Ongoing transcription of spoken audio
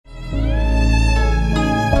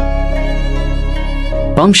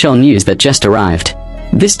bombshell news that just arrived.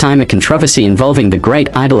 This time a controversy involving the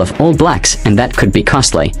great idol of All Blacks, and that could be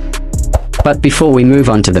costly. But before we move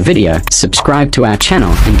on to the video, subscribe to our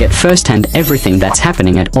channel and get first-hand everything that's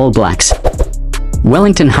happening at All Blacks.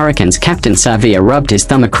 Wellington Hurricanes captain Savia rubbed his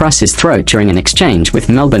thumb across his throat during an exchange with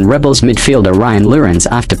Melbourne Rebels midfielder Ryan Lourens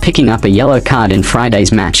after picking up a yellow card in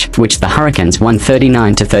Friday's match, which the Hurricanes won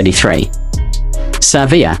 39-33.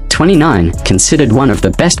 Savia, 29, considered one of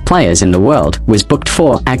the best players in the world, was booked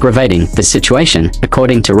for aggravating the situation,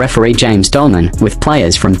 according to referee James Dolman, with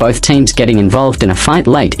players from both teams getting involved in a fight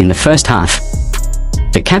late in the first half.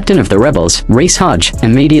 The captain of the Rebels, Reece Hodge,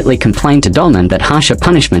 immediately complained to Dolman that harsher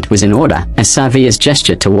punishment was in order, as Savia's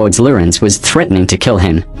gesture towards Lourens was threatening to kill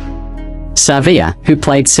him. Savia, who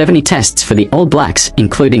played 70 tests for the All Blacks,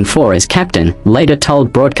 including 4 as captain, later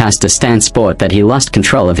told broadcaster Stan Sport that he lost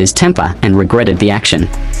control of his temper and regretted the action.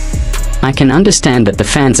 "I can understand that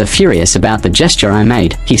the fans are furious about the gesture I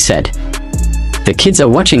made," he said. "The kids are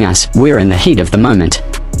watching us, we're in the heat of the moment.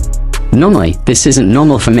 Normally, this isn't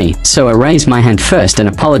normal for me, so I raise my hand first and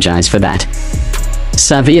apologize for that."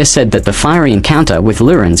 Savia said that the fiery encounter with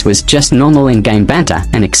Lourens was just normal in-game banter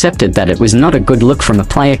and accepted that it was not a good look from a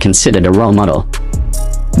player considered a role model.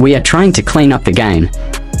 "We are trying to clean up the game.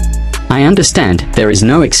 I understand, there is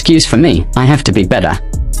no excuse for me, I have to be better.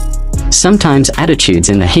 Sometimes attitudes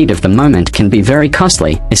in the heat of the moment can be very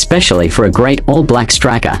costly, especially for a great All Black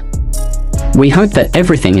striker. We hope that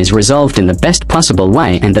everything is resolved in the best possible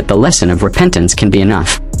way and that the lesson of repentance can be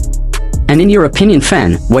enough." And in your opinion,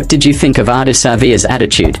 fan, what did you think of Ardie Savia's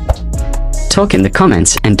attitude? Talk in the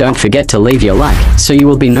comments and don't forget to leave your like so you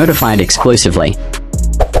will be notified exclusively.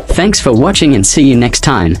 Thanks for watching and see you next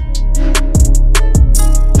time.